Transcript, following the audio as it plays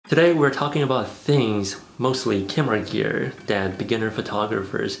Today we're talking about things, mostly camera gear, that beginner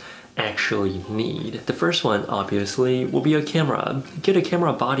photographers actually need. The first one, obviously, will be a camera. Get a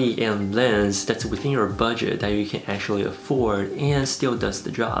camera body and lens that's within your budget that you can actually afford and still does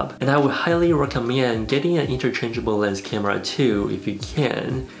the job. And I would highly recommend getting an interchangeable lens camera too if you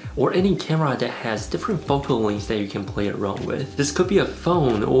can, or any camera that has different focal lengths that you can play around with. This could be a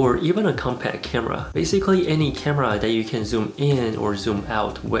phone or even a compact camera. Basically any camera that you can zoom in or zoom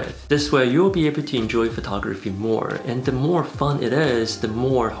out with. This way you'll be able to enjoy photography more, and the more fun it is, the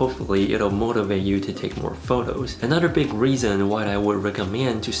more hopefully it'll motivate you to take more photos. Another big reason why I would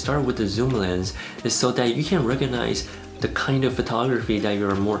recommend to start with the zoom lens is so that you can recognize the kind of photography that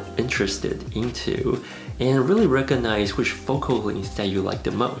you're more interested into and really recognize which focal length that you like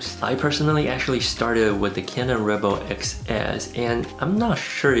the most. I personally actually started with the Canon Rebel XS, and I'm not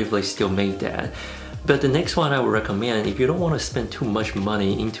sure if they still make that. But the next one I would recommend, if you don't want to spend too much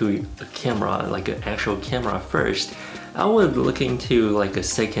money into a camera, like an actual camera first, I would look into like a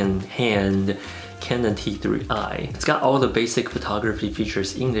second-hand Canon T3i. It's got all the basic photography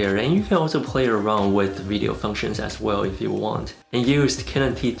features in there, and you can also play around with video functions as well if you want. And used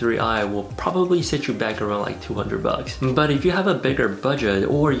Canon T3i will probably set you back around like 200 bucks. But if you have a bigger budget,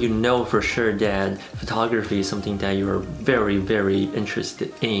 or you know for sure that photography is something that you're very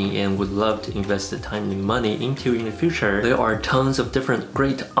interested in and would love to invest the time and money into in the future, there are tons of different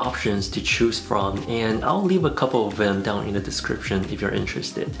great options to choose from, and I'll leave a couple of them down in the description if you're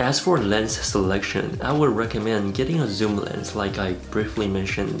interested. As for lens selection, I would recommend getting a zoom lens like I briefly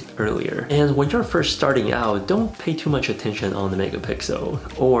mentioned earlier. And when you're first starting out, don't pay too much attention on the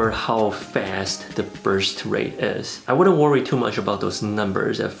megapixel or how fast the burst rate is. I wouldn't worry too much about those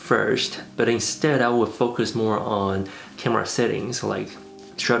numbers at first, but instead I would focus more on camera settings like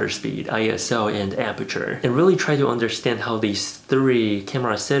shutter speed, ISO, and aperture, and really try to understand how these three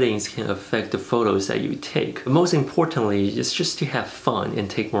camera settings can affect the photos that you take. But most importantly, it's just to have fun and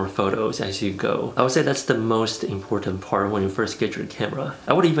take more photos as you go. I would say that's the most important part when you first get your camera.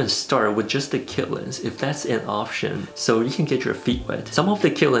 I would even start with just the kit lens if that's an option, so you can get your feet wet. Some of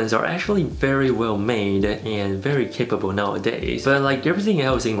the kit lenses are actually very well made and very capable nowadays, but like everything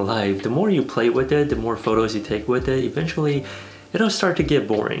else in life, the more you play with it, the more photos you take with it, eventually it'll start to get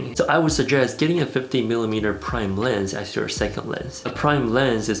boring. So I would suggest getting a 50mm prime lens as your second lens. A prime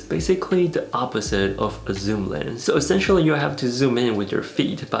lens is basically the opposite of a zoom lens. So essentially you have to zoom in with your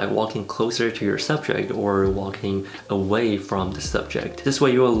feet by walking closer to your subject or walking away from the subject. This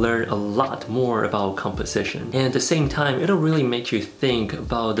way you will learn a lot more about composition. And at the same time, it'll really make you think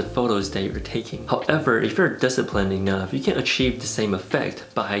about the photos that you're taking. However, if you're disciplined enough, you can achieve the same effect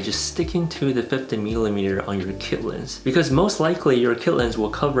by just sticking to the 50mm on your kit lens. Because most likely your kit lens will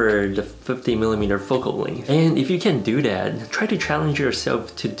cover the 50mm focal length. And if you can do that, try to challenge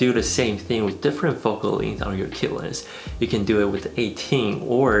yourself to do the same thing with different focal length on your kit lens. You can do it with the 18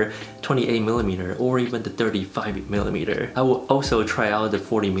 or 28mm or even the 35mm. I will also try out the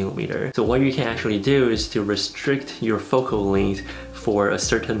 40mm. So what you can actually do is to restrict your focal length for a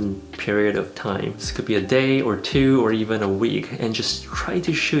certain period of time. This could be a day or two or even a week, and just try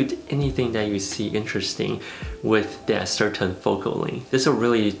to shoot anything that you see interesting with that certain focal length. This will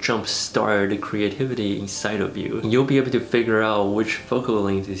really jumpstart the creativity inside of you. You'll be able to figure out which focal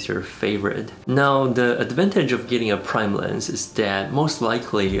length is your favorite. Now, the advantage of getting a prime lens is that most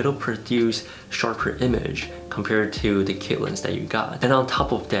likely it'll produce sharper image compared to the kit lens that you got. And on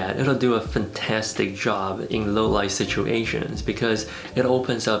top of that, it'll do a fantastic job in low light situations because it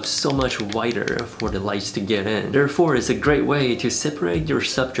opens up so much wider for the lights to get in. Therefore, it's a great way to separate your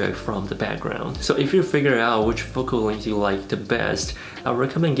subject from the background. So if you figure out which focal length you like the best, I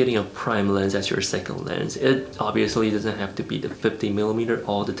recommend getting a prime lens as your second lens. It obviously doesn't have to be the 50mm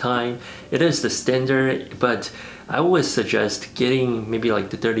all the time. It is the standard, but I would suggest getting maybe like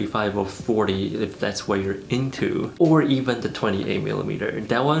the 35 or 40 if that's what you're into, or even the 28mm.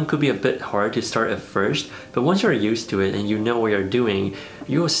 That one could be a bit hard to start at first, but once you're used to it and you know what you're doing,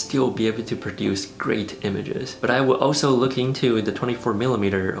 you'll still be able to produce great images. But I would also look into the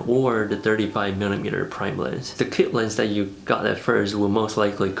 24mm or the 35mm prime lens. The kit lens that you got at first will most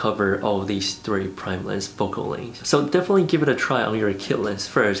likely cover all these three prime lens focal lengths. So definitely give it a try on your kit lens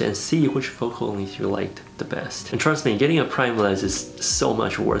first and see which focal length you liked the best. And trust me, getting a prime lens is so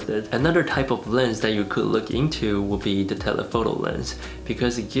much worth it. Another type of lens that you could look into would be the telephoto lens,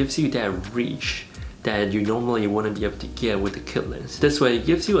 because it gives you that reach that you normally wouldn't be able to get with the kit lens. This way, it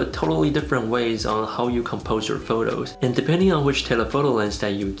gives you a totally different ways on how you compose your photos. And depending on which telephoto lens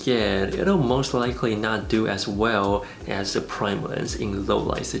that you get, it'll most likely not do as well as the prime lens in low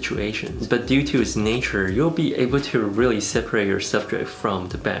light situations. But due to its nature, you'll be able to really separate your subject from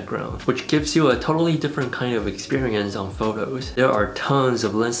the background, which gives you a totally different kind of experience on photos. There are tons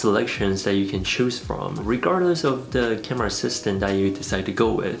of lens selections that you can choose from, regardless of the camera system that you decide to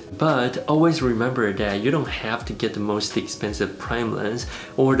go with. But always remember that you don't have to get the most expensive prime lens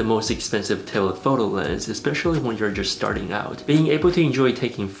or the most expensive telephoto lens, especially when you're just starting out. Being able to enjoy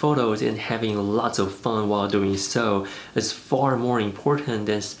taking photos and having lots of fun while doing so is far more important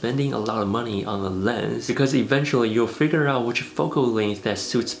than spending a lot of money on a lens, because eventually you'll figure out which focal length that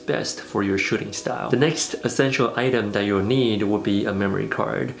suits best for your shooting style. The next essential item that you'll need will be a memory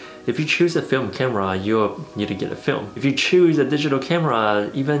card. If you choose a film camera, you'll need to get a film. If you choose a digital camera,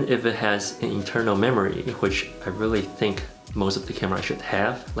 even if it has an internal memory, which I really think most of the cameras should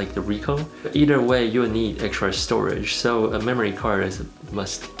have, like the Ricoh. But either way, you'll need extra storage, so a memory card is a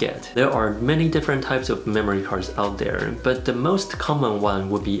must get. There are many different types of memory cards out there, but the most common one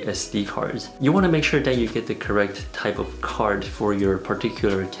would be SD cards. You want to make sure that you get the correct type of card for your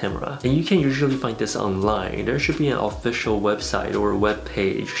particular camera. And you can usually find this online. There should be an official website or web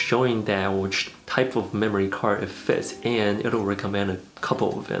page showing that which type of memory card it fits, and it'll recommend a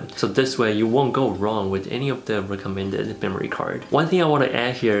couple of them. So this way you won't go wrong with any of the recommended memory card. One thing I want to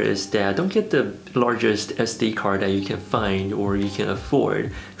add here is that don't get the largest SD card that you can find or you can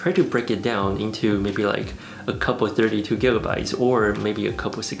afford. Try to break it down into maybe like a couple 32 gigabytes or maybe a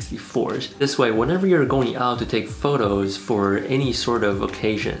couple 64s. This way, whenever you're going out to take photos for any sort of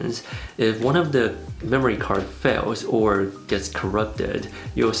occasions, if one of the memory card fails or gets corrupted,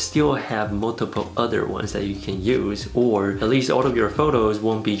 you'll still have multiple other ones that you can use, or at least all of your photos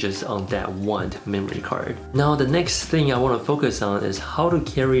won't be just on that one memory card. Now, the next thing I want to focus on is how to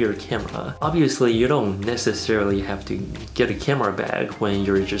carry your camera. Obviously, you don't necessarily have to get a camera bag when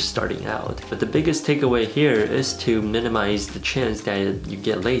you're just starting out, but the biggest takeaway here is to minimize the chance that you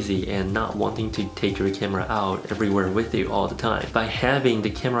get lazy and not wanting to take your camera out everywhere with you all the time. By having the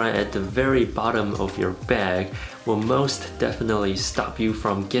camera at the very bottom of your bag will most definitely stop you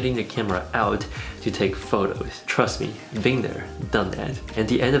from getting the camera out to take photos. Trust me, been there, done that. At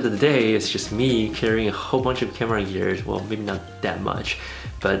the end of the day, it's just me carrying a whole bunch of camera gears, well, maybe not that much,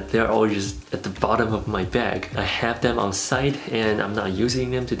 but they're all just at the bottom of my bag. I have them on site and I'm not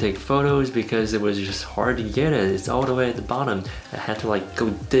using them to take photos because it was just hard to get it. It's all the way at the bottom. I had to like go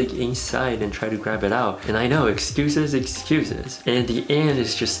dig inside and try to grab it out. And I know, excuses. And at the end,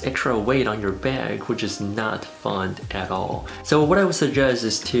 it's just extra weight on your bag, which is not fun at all. So what I would suggest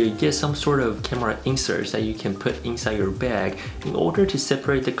is to get some sort of camera inserts that you can put inside your bag in order to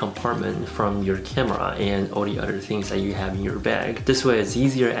separate the compartment from your camera and all the other things that you have in your bag. This way it's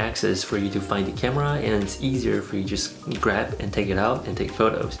easier access for you to find the camera, and it's easier for you to just grab and take it out and take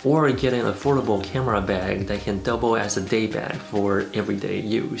photos. Or get an affordable camera bag that can double as a day bag for everyday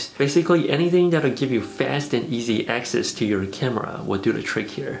use. Basically anything that'll give you fast and easy access to your camera will do the trick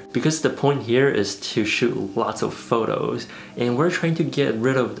here. Because the point here is to shoot lots of photos, and we're trying to get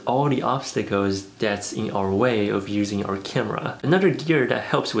rid of all the obstacles that's in our way of using our camera. Another gear that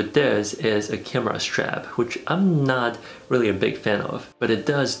helps with this is a camera strap, which I'm not really a big fan of, but it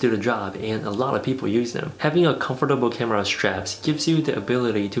does do the job and a lot of people use them. Having a comfortable camera straps gives you the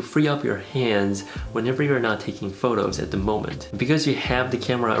ability to free up your hands whenever you're not taking photos at the moment. Because you have the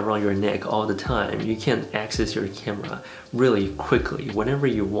camera around your neck all the time, you can access your camera really quickly whenever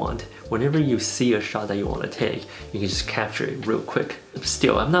you want. Whenever you see a shot that you want to take, you can just capture it real quick.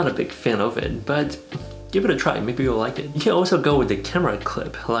 Still, I'm not a big fan of it, but give it a try, maybe you'll like it. You can also go with the camera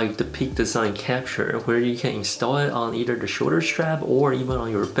clip, like the Peak Design Capture, where you can install it on either the shoulder strap or even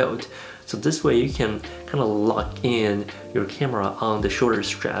on your belt. So this way you can kind of lock in your camera on the shoulder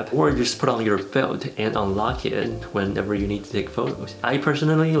strap, or just put on your belt and unlock it whenever you need to take photos. I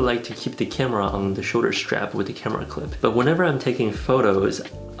personally like to keep the camera on the shoulder strap with the camera clip, but whenever I'm taking photos,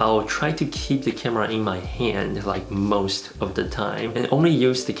 I'll try to keep the camera in my hand like most of the time, and only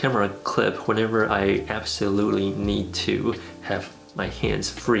use the camera clip whenever I absolutely need to have my hands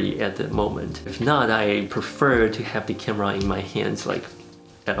free at the moment. If not, I prefer to have the camera in my hands like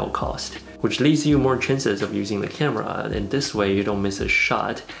at all cost, which leaves you more chances of using the camera, and this way you don't miss a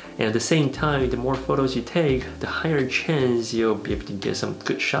shot. And at the same time, the more photos you take, the higher chance you'll be able to get some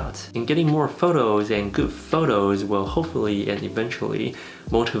good shots. And getting more photos and good photos will hopefully and eventually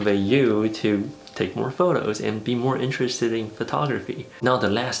motivate you to take more photos and be more interested in photography. Now, the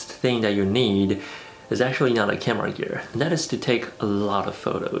last thing that you need is actually not a camera gear, and that is to take a lot of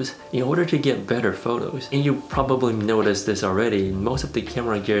photos in order to get better photos. And you probably noticed this already, most of the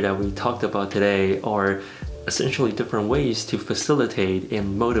camera gear that we talked about today are essentially different ways to facilitate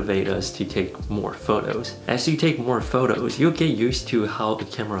and motivate us to take more photos. As you take more photos, you'll get used to how the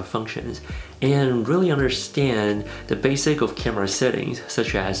camera functions and really understand the basic of camera settings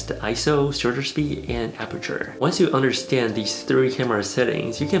such as the ISO, shutter speed, and aperture. Once you understand these 3 camera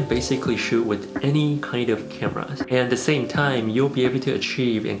settings, you can basically shoot with any kind of cameras. And at the same time, you'll be able to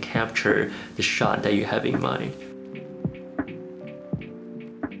achieve and capture the shot that you have in mind.